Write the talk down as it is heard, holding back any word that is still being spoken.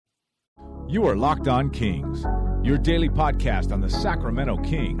You are Locked On Kings, your daily podcast on the Sacramento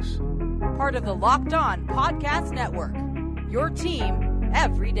Kings. Part of the Locked On Podcast Network, your team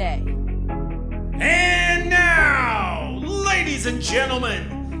every day. And now, ladies and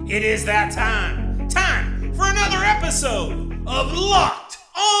gentlemen, it is that time. Time for another episode of Locked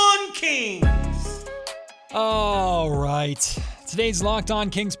On Kings. All right. Today's Locked On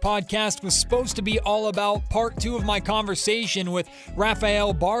Kings podcast was supposed to be all about part 2 of my conversation with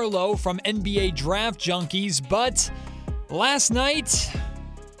Rafael Barlowe from NBA Draft Junkies, but last night,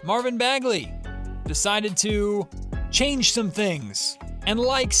 Marvin Bagley decided to change some things and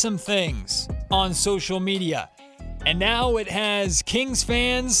like some things on social media. And now it has Kings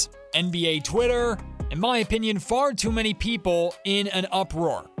fans, NBA Twitter, in my opinion, far too many people in an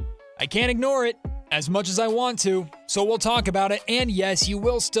uproar. I can't ignore it as much as I want to, so we'll talk about it. And yes, you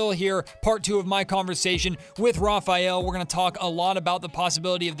will still hear part 2 of my conversation with Rafael. We're going to talk a lot about the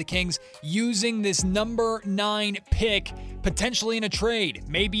possibility of the Kings using this number 9 pick, potentially in a trade,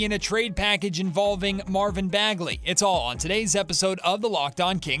 maybe in a trade package involving Marvin Bagley. It's all on today's episode of the Locked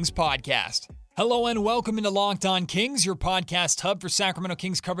On Kings podcast. Hello and welcome into Locked On Kings, your podcast hub for Sacramento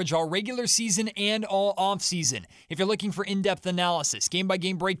Kings coverage all regular season and all off-season. If you're looking for in-depth analysis,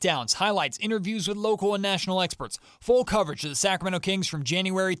 game-by-game breakdowns, highlights, interviews with local and national experts, full coverage of the Sacramento Kings from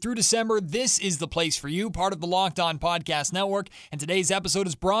January through December, this is the place for you, part of the Locked On Podcast Network. And today's episode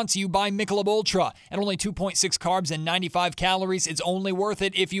is brought to you by Michelob Ultra. At only 2.6 carbs and 95 calories, it's only worth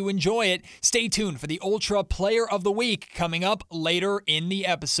it if you enjoy it. Stay tuned for the Ultra Player of the Week coming up later in the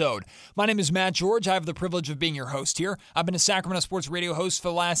episode. My name is Matt George. I have the privilege of being your host here. I've been a Sacramento sports radio host for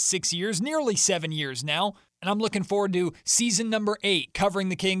the last 6 years, nearly 7 years now, and I'm looking forward to season number 8, covering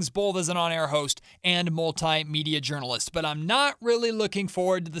the Kings both as an on-air host and multimedia journalist. But I'm not really looking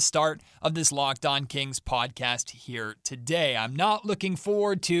forward to the start of this Locked On Kings podcast here today. I'm not looking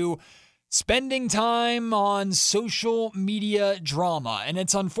forward to spending time on social media drama, and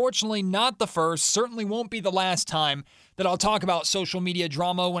it's unfortunately not the first, certainly won't be the last time that I'll talk about social media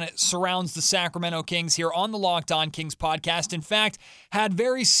drama when it surrounds the Sacramento Kings here on the Locked On Kings podcast. In fact, had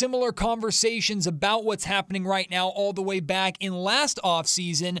very similar conversations about what's happening right now all the way back in last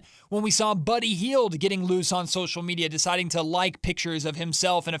offseason when we saw Buddy Hield getting loose on social media, deciding to like pictures of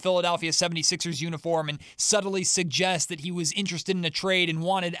himself in a Philadelphia 76ers uniform and subtly suggest that he was interested in a trade and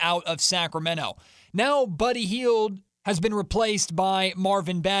wanted out of Sacramento. Now Buddy Hield has been replaced by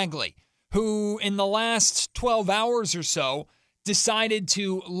Marvin Bagley, who in the last 12 hours or so decided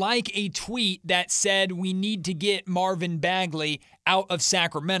to like a tweet that said we need to get Marvin Bagley out of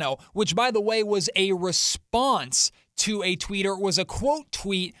Sacramento, which, by the way, was a response to a tweet, or was a quote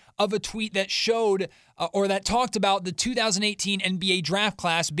tweet of a tweet that showed or that talked about the 2018 NBA draft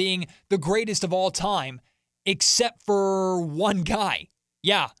class being the greatest of all time, except for one guy.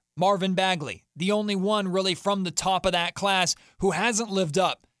 Yeah, Marvin Bagley, the only one really from the top of that class who hasn't lived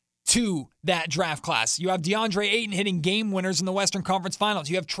up to that draft class. You have DeAndre Ayton hitting game winners in the Western Conference Finals.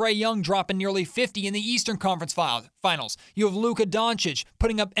 You have Trae Young dropping nearly 50 in the Eastern Conference Finals. You have Luka Doncic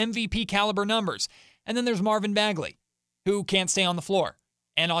putting up MVP caliber numbers. And then there's Marvin Bagley, who can't stay on the floor.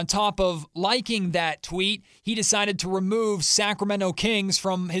 And on top of liking that tweet, he decided to remove Sacramento Kings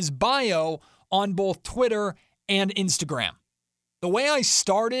from his bio on both Twitter and Instagram. The way I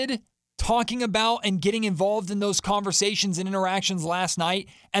started talking about and getting involved in those conversations and interactions last night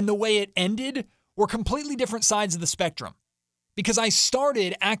and the way it ended were completely different sides of the spectrum. Because I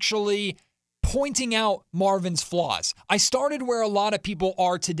started actually pointing out Marvin's flaws. I started where a lot of people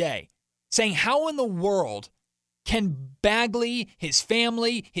are today, saying how in the world can Bagley, his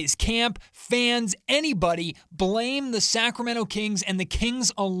family, his camp, fans, anybody blame the Sacramento Kings and the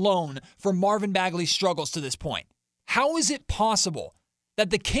Kings alone for Marvin Bagley's struggles to this point? How is it possible that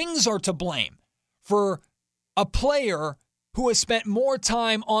the Kings are to blame for a player who has spent more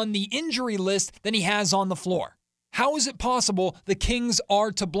time on the injury list than he has on the floor? How is it possible the Kings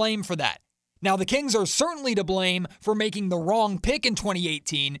are to blame for that? Now, the Kings are certainly to blame for making the wrong pick in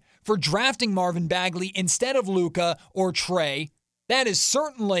 2018, for drafting Marvin Bagley instead of Luka or Trae. That is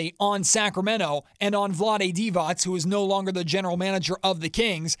certainly on Sacramento and on Vlade Divac, who is no longer the general manager of the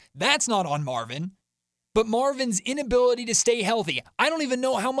Kings. That's not on Marvin. But Marvin's inability to stay healthy, I don't even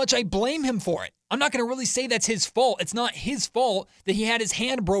know how much I blame him for it. I'm not going to really say that's his fault. It's not his fault that he had his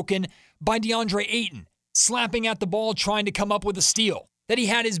hand broken by DeAndre Ayton, slapping at the ball trying to come up with a steal. That he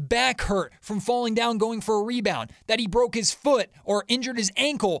had his back hurt from falling down going for a rebound. That he broke his foot or injured his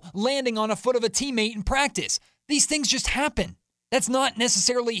ankle landing on a foot of a teammate in practice. These things just happen. That's not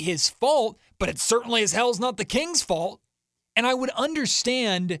necessarily his fault, but it certainly as hell is not the Kings' fault. And I would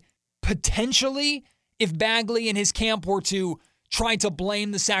understand potentially if Bagley and his camp were to try to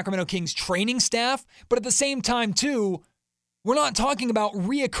blame the Sacramento Kings training staff, but at the same time, too, we're not talking about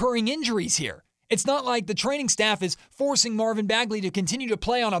reoccurring injuries here. It's not like the training staff is forcing Marvin Bagley to continue to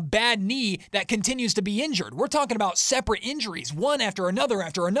play on a bad knee that continues to be injured. We're talking about separate injuries, one after another,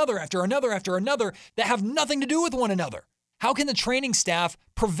 after another, after another, after another, that have nothing to do with one another. How can the training staff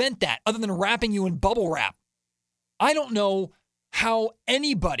prevent that other than wrapping you in bubble wrap? I don't know how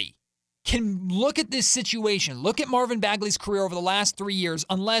anybody can look at this situation, look at Marvin Bagley's career over the last 3 years,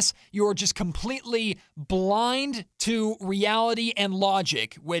 unless you're just completely blind to reality and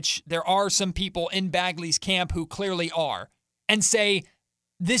logic, which there are some people in Bagley's camp who clearly are, and say,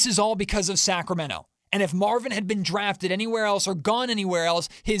 this is all because of Sacramento. And if Marvin had been drafted anywhere else or gone anywhere else,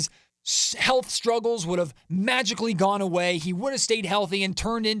 his health struggles would have magically gone away. He would have stayed healthy and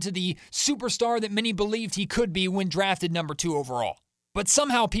turned into the superstar that many believed he could be when drafted number 2 overall. But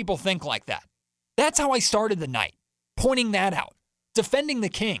somehow people think like that. That's how I started the night, pointing that out, defending the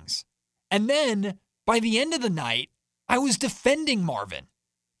Kings. And then, by the end of the night, I was defending Marvin,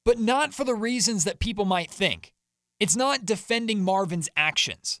 but not for the reasons that people might think. It's not defending Marvin's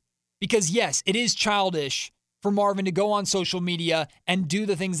actions. Because yes, it is childish for Marvin to go on social media and do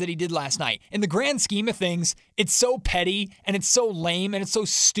the things that he did last night. In the grand scheme of things, it's so petty and it's so lame and it's so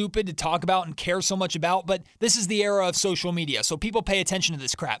stupid to talk about and care so much about, but this is the era of social media, so people pay attention to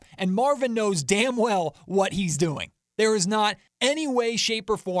this crap. And Marvin knows damn well what he's doing. There is not any way, shape,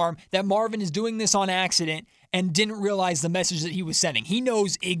 or form that Marvin is doing this on accident and didn't realize the message that he was sending. He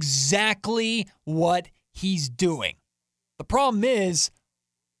knows exactly what he's doing. The problem is,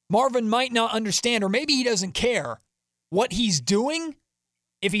 Marvin might not understand, or maybe he doesn't care, what he's doing,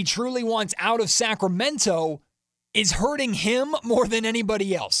 if he truly wants out of Sacramento, is hurting him more than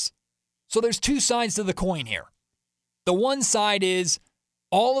anybody else. So there's two sides to the coin here. The one side is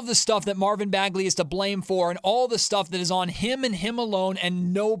all of the stuff that Marvin Bagley is to blame for and all the stuff that is on him and him alone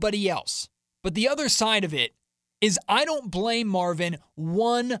and nobody else. But the other side of it is I don't blame Marvin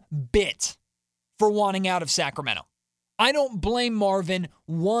one bit for wanting out of Sacramento. I don't blame Marvin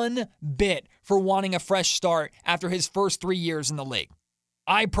one bit for wanting a fresh start after his first 3 years in the league.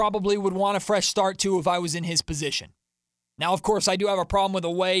 I probably would want a fresh start too if I was in his position. Now, of course, I do have a problem with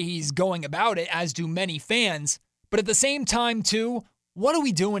the way he's going about it, as do many fans. But at the same time, too, what are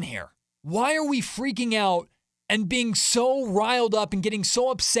we doing here? Why are we freaking out and being so riled up and getting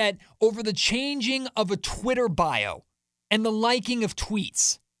so upset over the changing of a Twitter bio and the liking of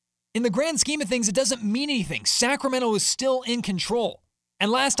tweets? In the grand scheme of things, it doesn't mean anything. Sacramento is still in control.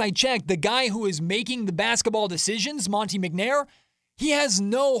 And last I checked, the guy who is making the basketball decisions, Monty McNair, he has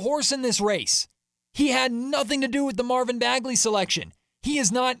no horse in this race. He had nothing to do with the Marvin Bagley selection. He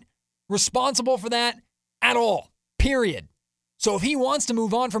is not responsible for that at all, period. So if he wants to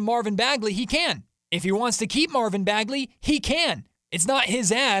move on from Marvin Bagley, he can. If he wants to keep Marvin Bagley, he can. It's not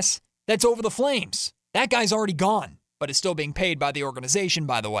his ass that's over the flames. That guy's already gone, but is still being paid by the organization,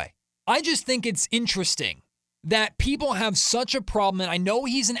 by the way. I just think it's interesting that people have such a problem, and I know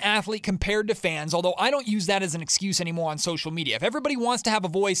he's an athlete compared to fans, although I don't use that as an excuse anymore on social media. If everybody wants to have a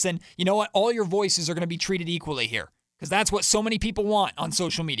voice, then you know what? All your voices are going to be treated equally here, because that's what so many people want on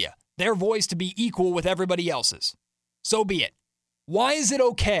social media, their voice to be equal with everybody else's. So be it. Why is it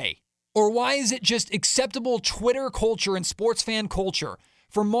okay, or why is it just acceptable Twitter culture and sports fan culture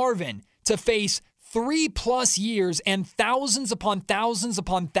for Marvin to face 3+ years and thousands upon thousands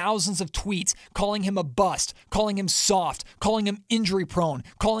upon thousands of tweets calling him a bust, calling him soft, calling him injury prone,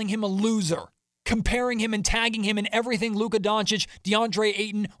 calling him a loser, comparing him and tagging him in everything Luka Doncic, DeAndre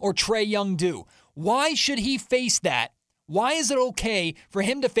Ayton, or Trae Young do? Why should he face that? Why is it okay for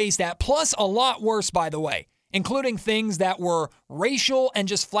him to face that? Plus a lot worse, by the way, including things that were racial and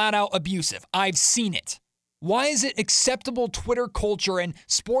just flat out abusive. I've seen it. Why is it acceptable Twitter culture and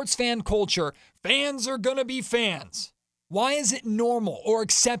sports fan culture? Fans are gonna be fans. Why is it normal or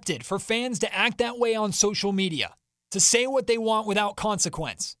accepted for fans to act that way on social media, to say what they want without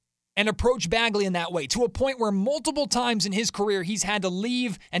consequence, and approach Bagley in that way, to a point where multiple times in his career he's had to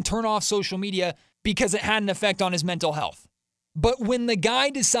leave and turn off social media because it had an effect on his mental health? But when the guy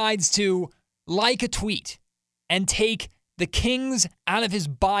decides to like a tweet and take the Kings out of his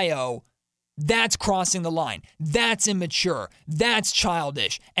bio, that's crossing the line. That's immature. That's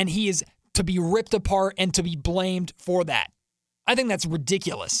childish. And he is to be ripped apart and to be blamed for that. I think that's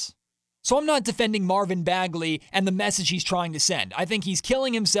ridiculous. So I'm not defending Marvin Bagley and the message he's trying to send. I think he's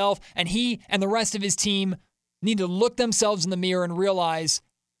killing himself, and he and the rest of his team need to look themselves in the mirror and realize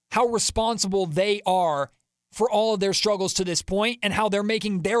how responsible they are for all of their struggles to this point and how they're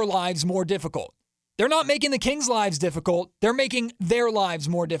making their lives more difficult. They're not making the Kings' lives difficult. They're making their lives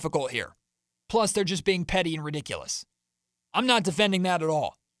more difficult here. Plus, they're just being petty and ridiculous. I'm not defending that at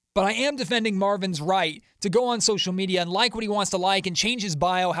all. But I am defending Marvin's right to go on social media and like what he wants to like and change his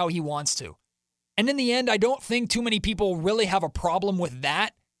bio how he wants to. And in the end, I don't think too many people really have a problem with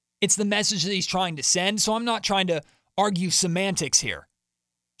that. It's the message that he's trying to send, so I'm not trying to argue semantics here.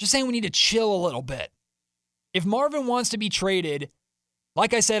 Just saying we need to chill a little bit. If Marvin wants to be traded,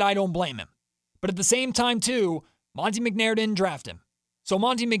 like I said, I don't blame him. But at the same time, too, Monte McNair didn't draft him. So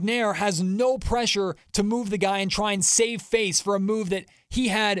Monte McNair has no pressure to move the guy and try and save face for a move that he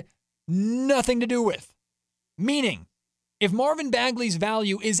had nothing to do with. Meaning, if Marvin Bagley's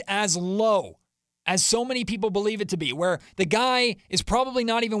value is as low as so many people believe it to be, where the guy is probably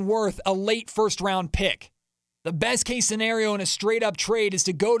not even worth a late first-round pick, the best case scenario in a straight-up trade is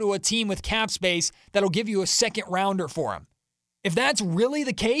to go to a team with cap space that'll give you a second-rounder for him. If that's really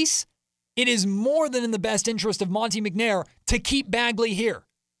the case, it is more than in the best interest of Monte McNair to keep Bagley here.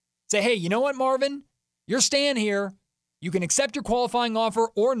 Say, hey, you know what, Marvin? You're staying here. You can accept your qualifying offer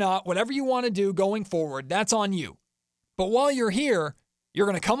or not, whatever you want to do going forward. That's on you. But while you're here, you're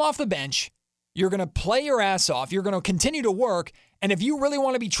going to come off the bench. You're going to play your ass off. You're going to continue to work. And if you really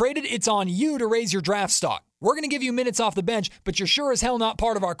want to be traded, it's on you to raise your draft stock. We're going to give you minutes off the bench, but you're sure as hell not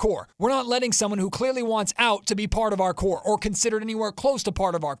part of our core. We're not letting someone who clearly wants out to be part of our core or considered anywhere close to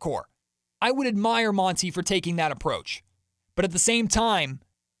part of our core. I would admire Monty for taking that approach. But at the same time,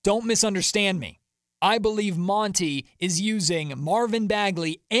 don't misunderstand me. I believe Monty is using Marvin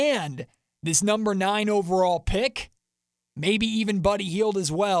Bagley and this number 9 overall pick, maybe even Buddy Hield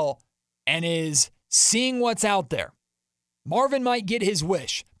as well, and is seeing what's out there. Marvin might get his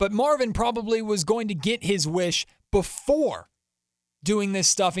wish, but Marvin probably was going to get his wish before doing this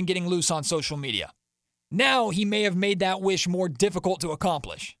stuff and getting loose on social media. Now he may have made that wish more difficult to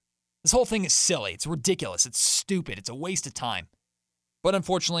accomplish. This whole thing is silly. It's ridiculous. It's stupid. It's a waste of time. But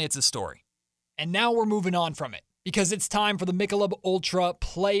unfortunately, it's a story. And now we're moving on from it because it's time for the Michelob Ultra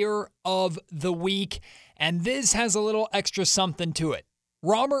Player of the Week. And this has a little extra something to it.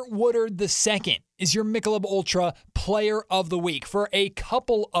 Robert Woodard II is your Michelob Ultra Player of the Week for a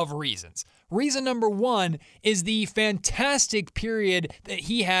couple of reasons. Reason number one is the fantastic period that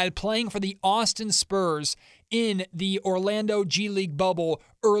he had playing for the Austin Spurs in the Orlando G League bubble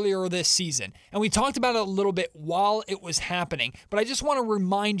earlier this season. And we talked about it a little bit while it was happening, but I just want to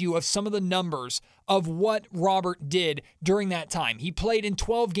remind you of some of the numbers of what Robert did during that time. He played in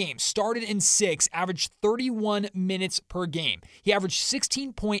 12 games, started in 6, averaged 31 minutes per game. He averaged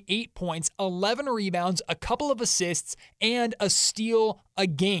 16.8 points, 11 rebounds, a couple of assists, and a steal a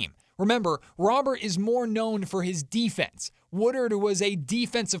game. Remember, Robert is more known for his defense. Woodard was a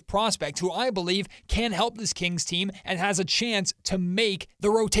defensive prospect who I believe can help this Kings team and has a chance to make the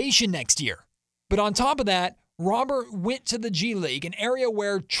rotation next year. But on top of that, Robert went to the G League, an area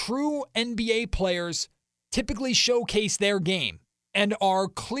where true NBA players typically showcase their game and are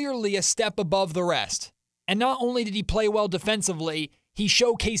clearly a step above the rest. And not only did he play well defensively, he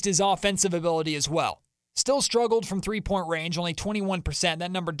showcased his offensive ability as well. Still struggled from three-point range, only 21%.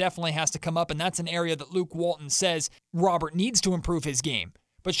 That number definitely has to come up, and that's an area that Luke Walton says Robert needs to improve his game.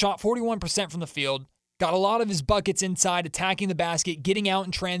 But shot 41% from the field, got a lot of his buckets inside, attacking the basket, getting out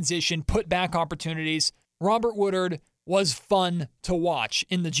in transition, put-back opportunities. Robert Woodard was fun to watch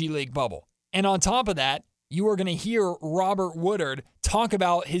in the G League bubble. And on top of that, you are going to hear Robert Woodard talk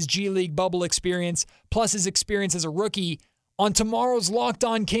about his G League bubble experience, plus his experience as a rookie on tomorrow's Locked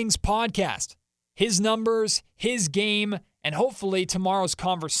On Kings podcast. His numbers, his game, and hopefully tomorrow's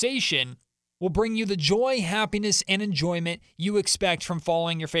conversation will bring you the joy, happiness, and enjoyment you expect from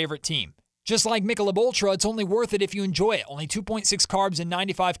following your favorite team. Just like Michelob Ultra, it's only worth it if you enjoy it. Only 2.6 carbs and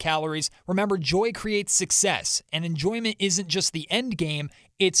 95 calories. Remember, joy creates success, and enjoyment isn't just the end game,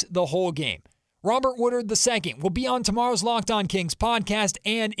 it's the whole game. Robert Woodard II will be on tomorrow's Locked On Kings podcast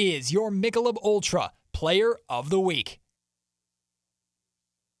and is your Michelob Ultra Player of the Week.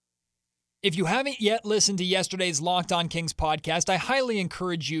 If you haven't yet listened to yesterday's Locked On Kings podcast, I highly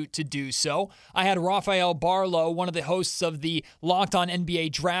encourage you to do so. I had Rafael Barlowe, one of the hosts of the Locked On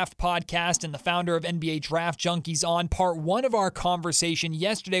NBA Draft podcast and the founder of NBA Draft Junkies, on. Part one of our conversation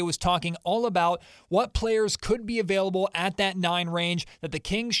yesterday was talking all about what players could be available at that 9 range that the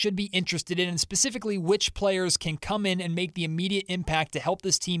Kings should be interested in, and specifically which players can come in and make the immediate impact to help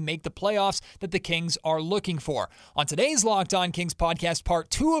this team make the playoffs that the Kings are looking for. On today's Locked On Kings podcast, part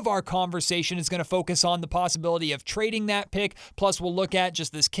 2 of our conversation is going to focus on the possibility of trading that pick. Plus, we'll look at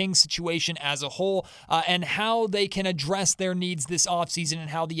just this Kings situation as a whole and how they can address their needs this offseason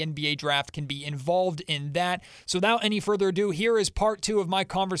and how the NBA draft can be involved in that. So without any further ado, here is part 2 of my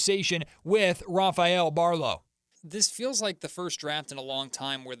conversation with Rafael Barlowe. This feels like the first draft in a long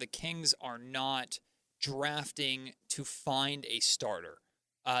time where the Kings are not drafting to find a starter.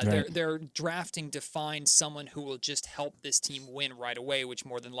 Right. They're drafting to find someone who will just help this team win right away, which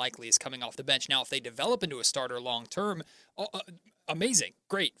more than likely is coming off the bench. Now, if they develop into a starter long term, amazing,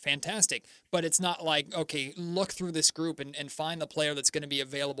 great, fantastic. But it's not like, okay, look through this group and find the player that's going to be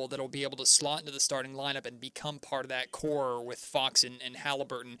available that'll be able to slot into the starting lineup and become part of that core with Fox and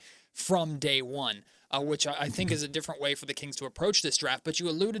Halliburton from day one. Which I think is a different way for the Kings to approach this draft. But you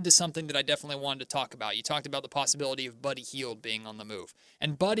alluded to something that I definitely wanted to talk about. You talked about the possibility of Buddy Hield being on the move.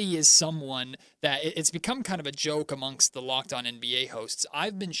 And Buddy is someone that it's become kind of a joke amongst the Locked On NBA hosts.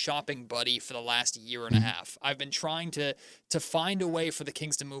 I've been shopping Buddy for the last year and a half. I've been trying to find a way for the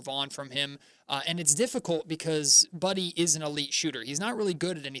Kings to move on from him. And it's difficult because Buddy is an elite shooter. He's not really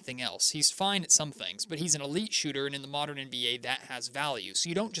good at anything else. He's fine at some things, but he's an elite shooter, and in the modern NBA, that has value. So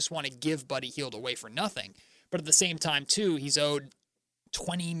you don't just want to give Buddy Hield away for nothing. But at the same time, too, he's owed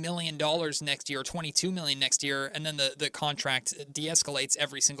 $20 million next year, $22 million next year, and then the contract de-escalates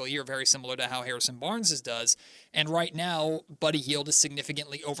every single year, very similar to how Harrison Barnes's does. And right now, Buddy Hield is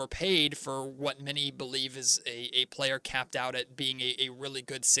significantly overpaid for what many believe is a player capped out at being a really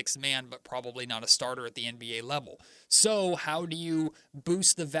good sixth man, but probably not a starter at the NBA level. So how do you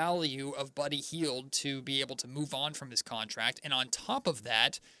boost the value of Buddy Hield to be able to move on from his contract, and on top of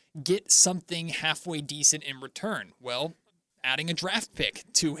that, get something halfway decent in return? Well, adding a draft pick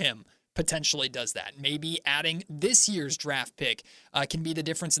to him potentially does that. Maybe adding this year's draft pick can be the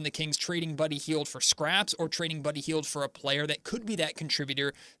difference in the Kings trading Buddy Hield for scraps or trading Buddy Hield for a player that could be that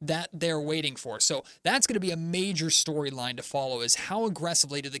contributor that they're waiting for. So that's going to be a major storyline to follow, is how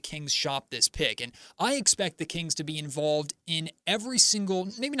aggressively do the Kings shop this pick? And I expect the Kings to be involved in every single,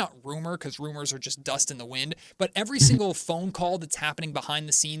 maybe not rumor, because rumors are just dust in the wind, but every single phone call that's happening behind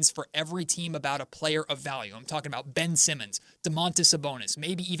the scenes for every team about a player of value. I'm talking about Ben Simmons, Domantas Sabonis,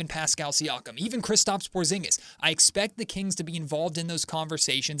 maybe even Pascal Siakam, even Kristaps Porzingis. I expect the Kings to be involved in those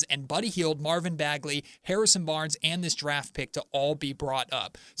conversations, and Buddy Hield, Marvin Bagley, Harrison Barnes, and this draft pick to all be brought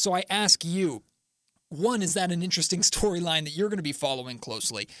up. So I ask you, one, is that an interesting storyline that you're going to be following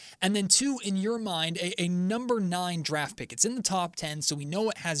closely? And then two, in your mind, a number 9 draft pick. It's in the top 10, so we know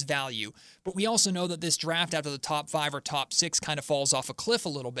it has value, but we also know that this draft after the top 5 or top 6 kind of falls off a cliff a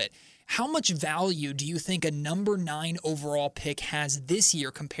little bit. How much value do you think a number 9 overall pick has this year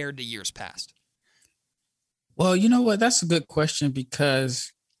compared to years past? Well, you know what? That's a good question,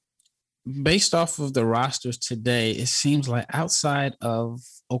 because based off of the rosters today, it seems like outside of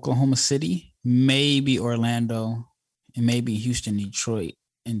Oklahoma City, maybe Orlando, and maybe Houston, Detroit,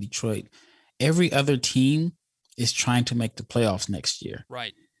 every other team is trying to make the playoffs next year.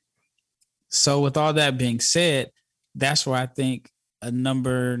 Right. So with all that being said, that's where I think a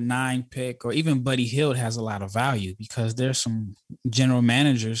number 9 pick or even Buddy Hield has a lot of value, because there's some general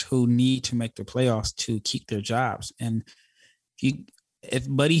managers who need to make the playoffs to keep their jobs. And if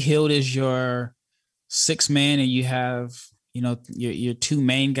Buddy Hield is your 6th man and you have, your 2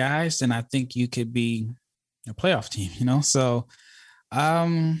 main guys, then I think you could be a playoff team, So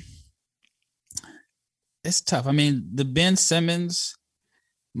it's tough. I mean, the Ben Simmons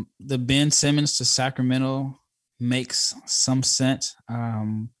to Sacramento makes some sense.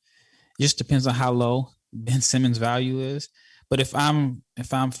 Just depends on how low Ben Simmons' value is. But if I'm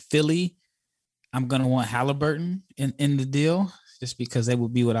Philly, I'm gonna want Halliburton in the deal, just because they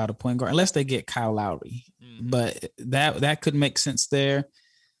would be without a point guard unless they get Kyle Lowry. Mm-hmm. But that could make sense there.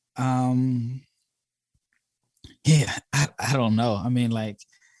 I don't know. I mean, like,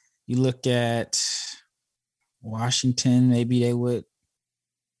 you look at Washington, maybe they would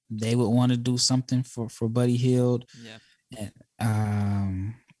want to do something for Buddy Hield. Yeah.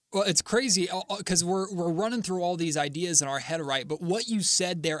 And, well, it's crazy because we're running through all these ideas in our head, right? But what you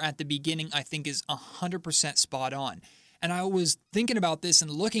said there at the beginning, I think, is 100% spot on. And I was thinking about this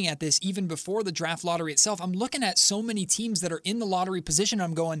and looking at this even before the draft lottery itself. I'm looking at so many teams that are in the lottery position.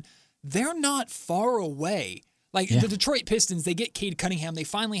 I'm going, they're not far away. Like the Detroit Pistons, they get Cade Cunningham. They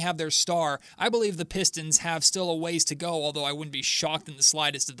finally have their star. I believe the Pistons have still a ways to go, although I wouldn't be shocked in the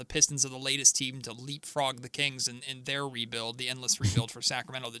slightest if the Pistons are the latest team to leapfrog the Kings in their rebuild, the endless rebuild for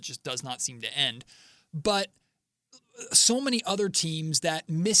Sacramento that just does not seem to end. But so many other teams that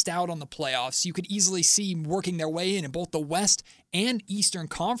missed out on the playoffs, you could easily see working their way in both the West and Eastern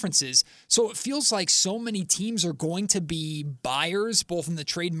conferences. So it feels like so many teams are going to be buyers, both in the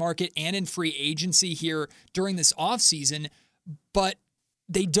trade market and in free agency here during this offseason, but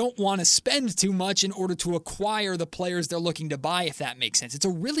they don't want to spend too much in order to acquire the players they're looking to buy, if that makes sense. It's a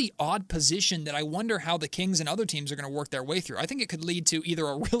really odd position that I wonder how the Kings and other teams are going to work their way through. I think it could lead to either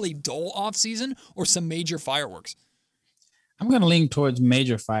a really dull offseason or some major fireworks. I'm going to lean towards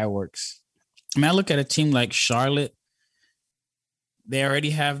major fireworks. I mean, I look at a team like Charlotte. They already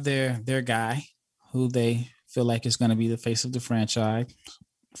have their guy who they feel like is going to be the face of the franchise.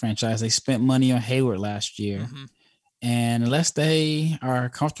 They spent money on Hayward last year. Mm-hmm. And unless they are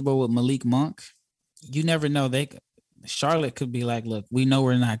comfortable with Malik Monk, you never know. Charlotte could be like, look, we know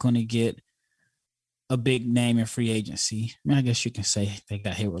we're not going to get a big name in free agency. I mean, I guess you can say they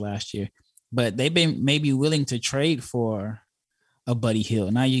got Hayward last year, but they may be willing to trade for a Buddy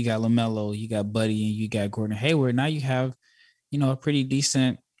Hield. Now you got LaMelo, you got Buddy, and you got Gordon Hayward. Now you have, a pretty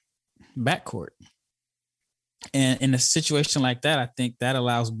decent backcourt. And in a situation like that, I think that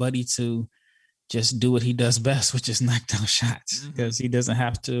allows Buddy to just do what he does best, which is knock down shots, because he doesn't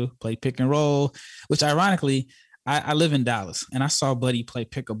have to play pick and roll, which ironically, I live in Dallas and I saw Buddy play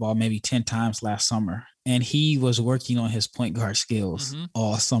pickleball maybe 10 times last summer, and he was working on his point guard skills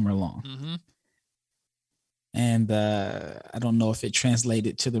all summer long. Mm-hmm. And I don't know if it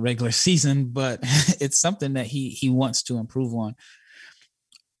translated to the regular season, but it's something that he wants to improve on.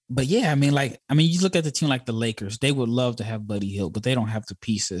 But yeah, I mean, you look at the team like the Lakers, they would love to have Buddy Hield, but they don't have the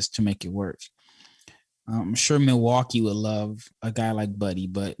pieces to make it work. I'm sure Milwaukee would love a guy like Buddy,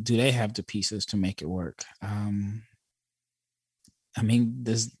 but do they have the pieces to make it work?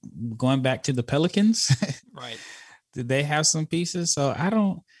 Going back to the Pelicans, right? Did they have some pieces? So I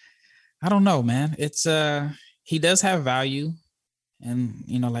don't know, man. It's he does have value, and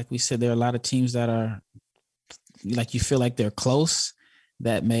like we said, there are a lot of teams that are like, you feel like they're close,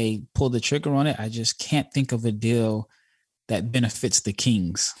 that may pull the trigger on it. I just can't think of a deal that benefits the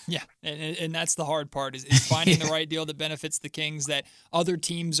Kings. Yeah, and that's the hard part is finding the right deal that benefits the Kings that other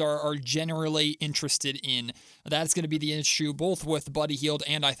teams are generally interested in. That's going to be the issue both with Buddy Hield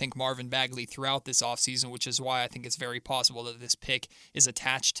and I think Marvin Bagley throughout this offseason, which is why I think it's very possible that this pick is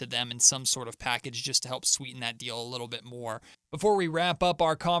attached to them in some sort of package just to help sweeten that deal a little bit more. Before we wrap up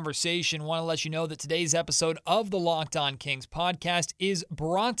our conversation, I want to let you know that today's episode of the Locked On Kings podcast is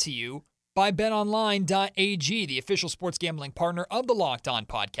brought to you by BetOnline.ag, the official sports gambling partner of the Locked On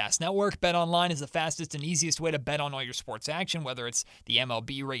Podcast Network. BetOnline is the fastest and easiest way to bet on all your sports action, whether it's the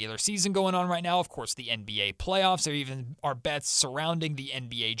MLB regular season going on right now, of course, the NBA playoffs, or even our bets surrounding the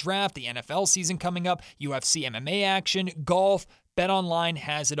NBA draft, the NFL season coming up, UFC MMA action, golf. BetOnline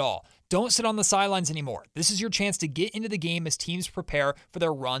has it all. Don't sit on the sidelines anymore. This is your chance to get into the game as teams prepare for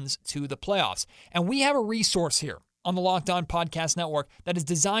their runs to the playoffs. And we have a resource here on the Locked On Podcast Network that is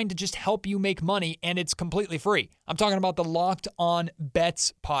designed to just help you make money, and it's completely free. I'm talking about the Locked On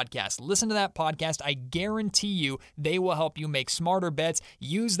Bets podcast. Listen to that podcast. I guarantee you they will help you make smarter bets.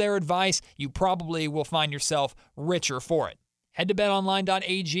 Use their advice. You probably will find yourself richer for it. Head to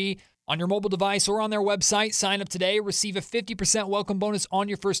betonline.ag on your mobile device or on their website. Sign up today. Receive a 50% welcome bonus on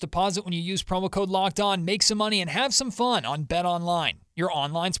your first deposit when you use promo code Locked On. Make some money and have some fun on BetOnline, your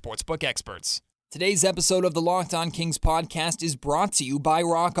online sportsbook experts. Today's episode of the Locked On Kings podcast is brought to you by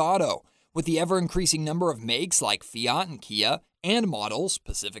Rock Auto. With the ever-increasing number of makes like Fiat and Kia and models,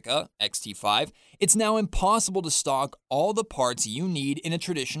 Pacifica, XT5, it's now impossible to stock all the parts you need in a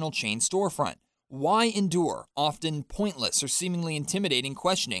traditional chain storefront. Why endure often pointless or seemingly intimidating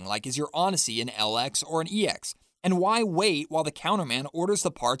questioning like is your Odyssey an LX or an EX? And why wait while the counterman orders the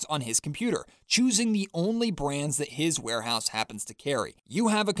parts on his computer, choosing the only brands that his warehouse happens to carry? You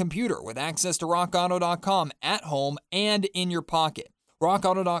have a computer with access to RockAuto.com at home and in your pocket.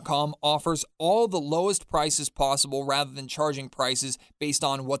 RockAuto.com offers all the lowest prices possible rather than charging prices based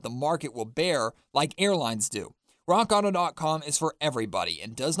on what the market will bear like airlines do. RockAuto.com is for everybody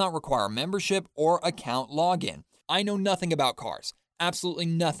and does not require membership or account login. I know nothing about cars. Absolutely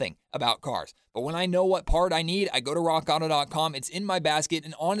nothing about cars. But when I know what part I need, I go to rockauto.com. It's in my basket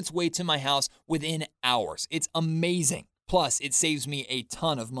and on its way to my house within hours. It's amazing. Plus, it saves me a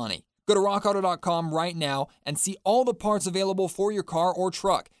ton of money. Go to rockauto.com right now and see all the parts available for your car or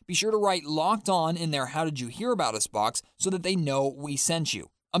truck. Be sure to write Locked On in their How Did You Hear About Us box so that they know we sent you.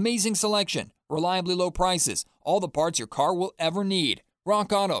 Amazing selection, reliably low prices, all the parts your car will ever need.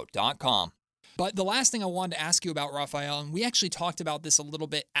 rockauto.com. But the last thing I wanted to ask you about, Rafael, and we actually talked about this a little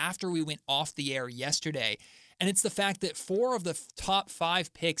bit after we went off the air yesterday, and it's the fact that 4 of the top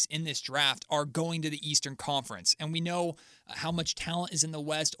 5 picks in this draft are going to the Eastern Conference. And we know how much talent is in the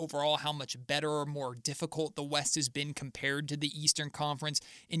West overall, how much better or more difficult the West has been compared to the Eastern Conference.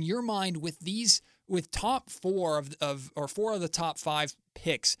 In your mind, with top 4 of 4 of the top 5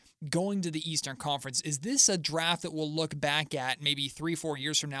 picks going to the Eastern Conference, is this a draft that we'll look back at maybe 3-4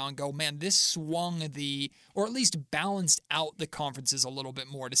 years from now and go, man, this swung or at least balanced out the conferences a little bit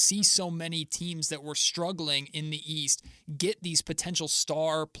more to see so many teams that were struggling in the East get these potential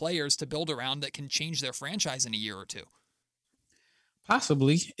star players to build around that can change their franchise in a year or two?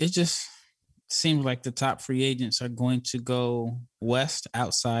 Possibly. It just, seems like the top free agents are going to go west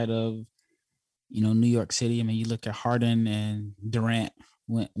outside of, New York City. I mean, you look at Harden and Durant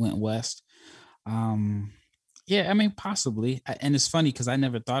went west. Yeah, I mean, possibly. And it's funny because I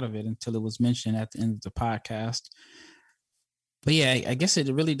never thought of it until it was mentioned at the end of the podcast. But yeah, I guess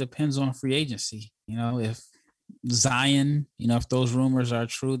it really depends on free agency. If Zion, if those rumors are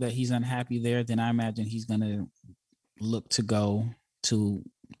true that he's unhappy there, then I imagine he's going to look to go to,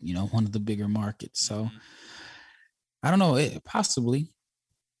 one of the bigger markets. So I don't know, possibly.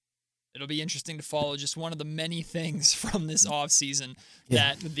 It'll be interesting to follow. Just one of the many things from this offseason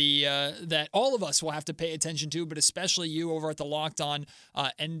that all of us will have to pay attention to, but especially you over at the Locked On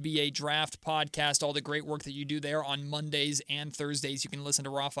NBA Draft podcast, all the great work that you do there on Mondays and Thursdays. You can listen to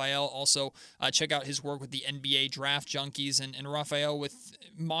Rafael. Also, check out his work with the NBA Draft Junkies. And Rafael, with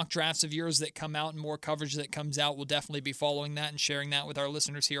mock drafts of yours that come out and more coverage that comes out, we'll definitely be following that and sharing that with our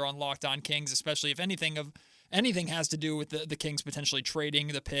listeners here on Locked On Kings, especially if anything has to do with the Kings potentially trading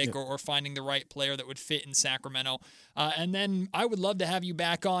the pick or finding the right player that would fit in Sacramento. And then I would love to have you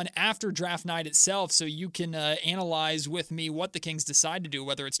back on after draft night itself so you can analyze with me what the Kings decide to do,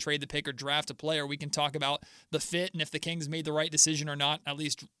 whether it's trade the pick or draft a player. We can talk about the fit and if the Kings made the right decision or not, at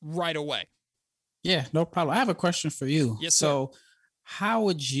least right away. Yeah, no problem. I have a question for you. Yes, sir. So how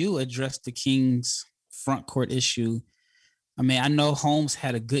would you address the Kings front court issue? I mean, I know Holmes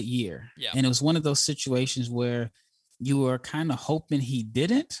had a good year, and it was one of those situations where you were kind of hoping he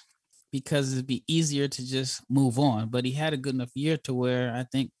didn't because it'd be easier to just move on. But he had a good enough year to where I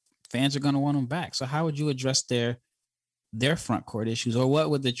think fans are going to want him back. So how would you address their front court issues, or what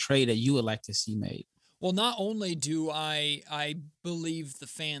would the trade that you would like to see made? Well, not only do I believe the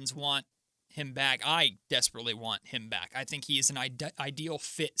fans want him back, I desperately want him back. I think he is an ideal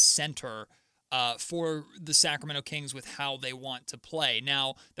fit center for the Sacramento Kings with how they want to play.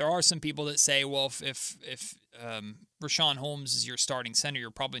 Now, there are some people that say, well, if Richaun Holmes is your starting center,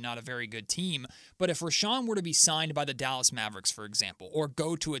 you're probably not a very good team. But if Richaun were to be signed by the Dallas Mavericks, for example, or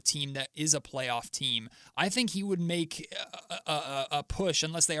go to a team that is a playoff team, I think he would make a push,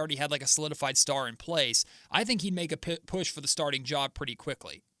 unless they already had like a solidified star in place. I think he'd make a push for the starting job pretty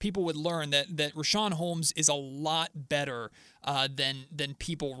quickly. People would learn that Richaun Holmes is a lot better than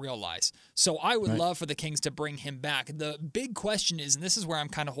people realize. So I would love for the Kings to bring him back. The big question is, and this is where I'm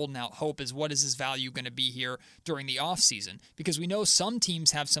kind of holding out hope, is what is his value going to be here during the offseason? Because we know some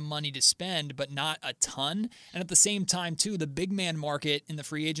teams have some money to spend, but not a ton. And at the same time, too, the big man market in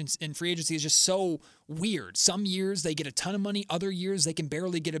free agency is just so weird. Some years they get a ton of money. Other years they can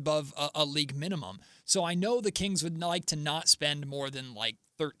barely get above a league minimum. So I know the Kings would like to not spend more than like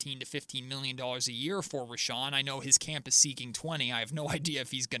 $13 to $15 million a year for Richaun. I know his camp is seeking 20. I have no idea if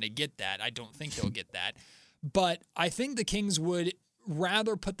he's going to get that. I don't think he'll get that. But I think the Kings would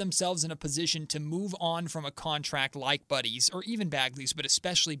rather put themselves in a position to move on from a contract like Buddy's, or even Bagley's, but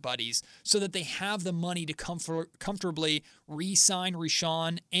especially Buddy's, so that they have the money to comfortably re-sign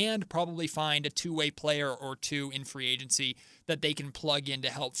Richaun and probably find a two-way player or two in free agency that they can plug in to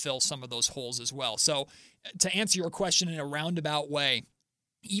help fill some of those holes as well. So to answer your question in a roundabout way,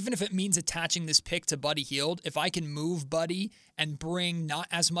 even if it means attaching this pick to Buddy Hield, if I can move Buddy and bring not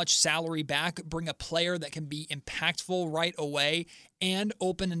as much salary back, bring a player that can be impactful right away and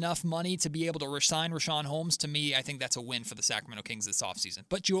open enough money to be able to resign Richaun Holmes, to me, I think that's a win for the Sacramento Kings this offseason.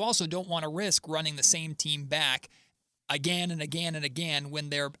 But you also don't want to risk running the same team back again and again and again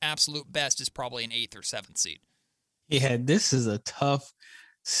when their absolute best is probably an 8th or 7th seed. Yeah, this is a tough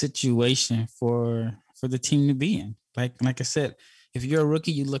situation for the team to be in. Like I said, if you're a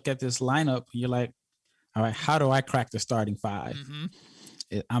rookie, you look at this lineup, you're like, all right, how do I crack the starting five?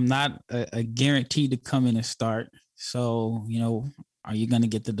 Mm-hmm. I'm not a guaranteed to come in and start. So, are you going to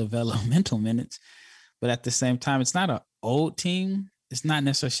get the developmental minutes? But at the same time, it's not an old team. It's not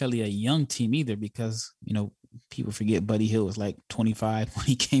necessarily a young team either, because, people forget Buddy Hield was like 25 when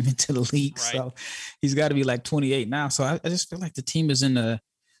he came into the league. Right. So he's got to be like 28 now. So I just feel like the team is in a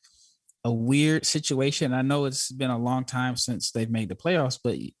weird situation. I know it's been a long time since they've made the playoffs,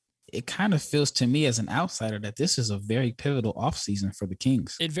 but it kind of feels to me as an outsider that this is a very pivotal offseason for the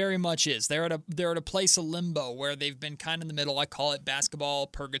Kings. It very much is. They're at a place of limbo where they've been kind of in the middle. I call it basketball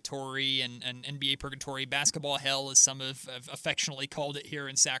purgatory and NBA purgatory. Basketball hell, as some have affectionately called it here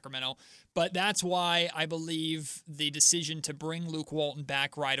in Sacramento. But that's why I believe the decision to bring Luke Walton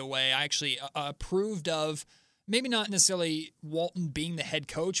back right away, I actually approved of. Maybe not necessarily Walton being the head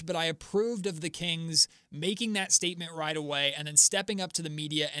coach, but I approved of the Kings making that statement right away and then stepping up to the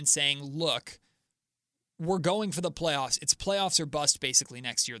media and saying, look, we're going for the playoffs. It's playoffs or bust basically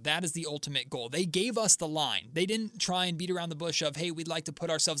next year. That is the ultimate goal. They gave us the line. They didn't try and beat around the bush of, hey, we'd like to put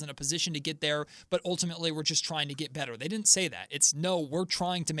ourselves in a position to get there, but ultimately we're just trying to get better. They didn't say that. It's no, we're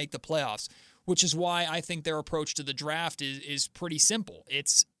trying to make the playoffs, which is why I think their approach to the draft is pretty simple.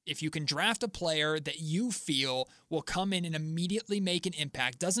 It's if you can draft a player that you feel will come in and immediately make an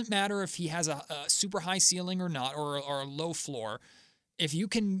impact, doesn't matter if he has a super high ceiling or not, or a low floor. If you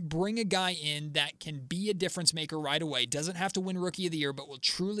can bring a guy in that can be a difference maker right away, doesn't have to win Rookie of the Year, but will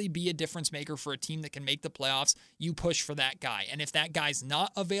truly be a difference maker for a team that can make the playoffs, you push for that guy. And if that guy's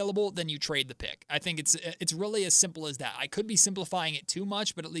not available, then you trade the pick. I think it's really as simple as that. I could be simplifying it too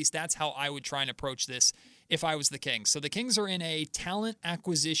much, but at least that's how I would try and approach this if I was the Kings. So the Kings are in a talent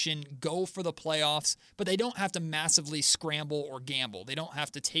acquisition, go for the playoffs, but they don't have to massively scramble or gamble. They don't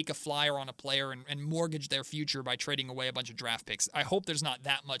have to take a flyer on a player and mortgage their future by trading away a bunch of draft picks. I hope there's not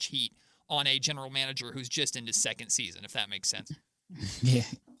that much heat on a general manager who's just in his second season, if that makes sense. Yeah,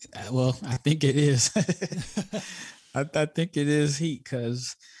 well, I think it is. I think it is heat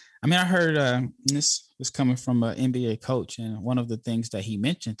because, I mean, I heard this was coming from an NBA coach, and one of the things that he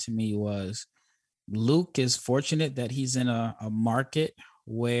mentioned to me was Luke is fortunate that he's in a market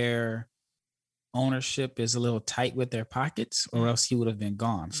where ownership is a little tight with their pockets, or else he would have been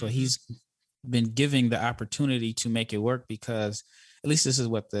gone. So he's been giving the opportunity to make it work because, at least this is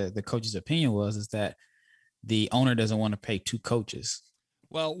what the coach's opinion was, is that the owner doesn't want to pay two coaches.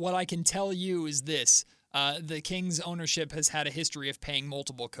 Well, what I can tell you is this. The Kings ownership has had a history of paying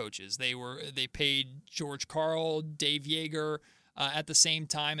multiple coaches. They paid George Karl, Dave Yeager, at the same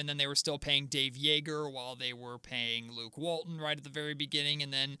time, and then they were still paying Dave Yeager while they were paying Luke Walton right at the very beginning,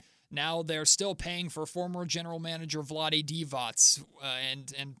 and then now they're still paying for former general manager Vlade Divac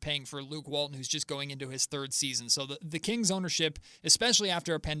and paying for Luke Walton, who's just going into his third season. So the Kings ownership, especially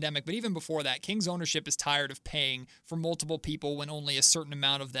after a pandemic, but even before that, Kings ownership is tired of paying for multiple people when only a certain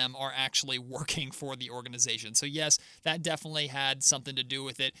amount of them are actually working for the organization. So yes, that definitely had something to do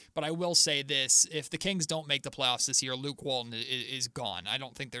with it. But I will say this, if the Kings don't make the playoffs this year, Luke Walton is gone. I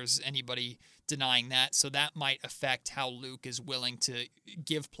don't think there's anybody denying that. So that might affect how Luke is willing to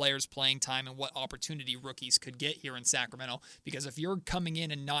give players playing time and what opportunity rookies could get here in Sacramento. Because if you're coming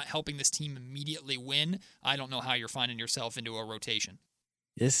in and not helping this team immediately win, I don't know how you're finding yourself into a rotation.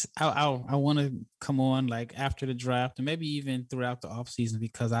 Yes, I want to come on like after the draft and maybe even throughout the offseason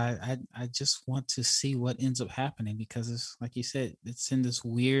because I just want to see what ends up happening because it's like you said, it's in this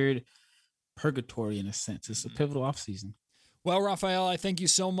weird purgatory in a sense. It's a pivotal offseason. Well, Rafael, I thank you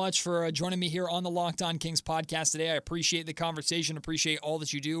so much for joining me here on the Locked On Kings podcast today. I appreciate the conversation, appreciate all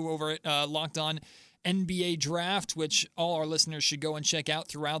that you do over at Locked On NBA Draft, which all our listeners should go and check out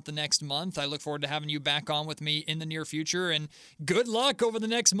throughout the next month. I look forward to having you back on with me in the near future, and good luck over the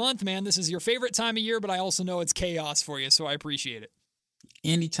next month, man. This is your favorite time of year, but I also know it's chaos for you, so I appreciate it.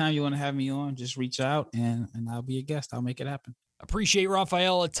 Anytime you want to have me on, just reach out, and I'll be a guest. I'll make it happen. Appreciate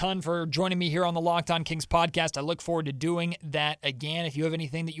Rafael a ton for joining me here on the Locked On Kings podcast. I look forward to doing that again. If you have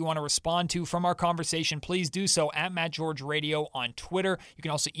anything that you want to respond to from our conversation, please do so at Matt George Radio on Twitter. You can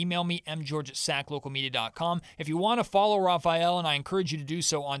also email me, mgeorge@saclocalmedia.com. If you want to follow Rafael, and I encourage you to do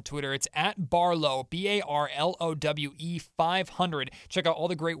so on Twitter, it's at Barlowe, BARLOWE 500. Check out all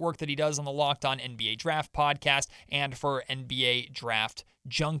the great work that he does on the Locked On NBA Draft podcast and for NBA Draft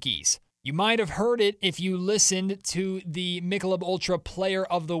Junkies. You might have heard it if you listened to the Michelob Ultra Player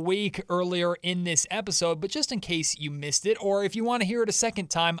of the Week earlier in this episode, but just in case you missed it, or if you want to hear it a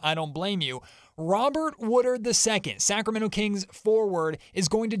second time, I don't blame you. Robert Woodard II, Sacramento Kings forward, is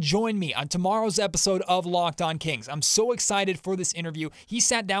going to join me on tomorrow's episode of Locked On Kings. I'm so excited for this interview. He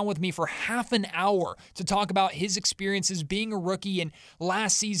sat down with me for half an hour to talk about his experiences being a rookie in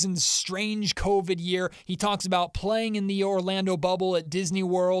last season's strange COVID year. He talks about playing in the Orlando bubble at Disney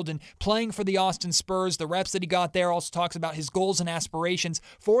World and playing for the Austin Spurs, the reps that he got there. Also talks about his goals and aspirations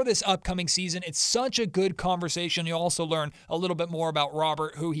for this upcoming season. It's such a good conversation. You'll also learn a little bit more about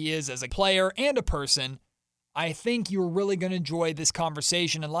Robert, who he is as a player and a person. I think you're really going to enjoy this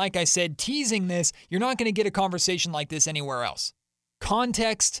conversation. And like I said, teasing this, you're not going to get a conversation like this anywhere else.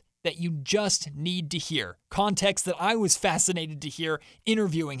 Context that you just need to hear. Context that I was fascinated to hear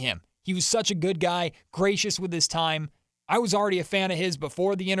interviewing him. He was such a good guy, gracious with his time. I was already a fan of his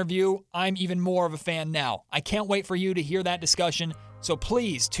before the interview. I'm even more of a fan now. I can't wait for you to hear that discussion. So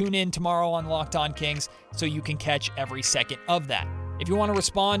please tune in tomorrow on Locked On Kings so you can catch every second of that. If you want to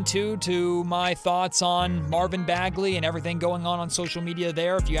respond to my thoughts on Marvin Bagley and everything going on social media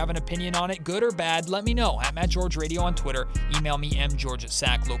there, if you have an opinion on it, good or bad, let me know at MattGeorgeRadio on Twitter. Email me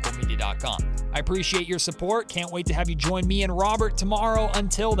mgeorge@saclocalmedia.com. I appreciate your support. Can't wait to have you join me and Robert tomorrow.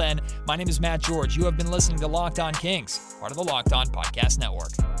 Until then, my name is Matt George. You have been listening to Locked On Kings, part of the Locked On Podcast Network.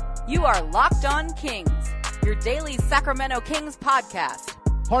 You are Locked On Kings, your daily Sacramento Kings podcast.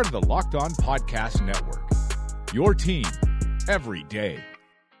 Part of the Locked On Podcast Network. Your team every day.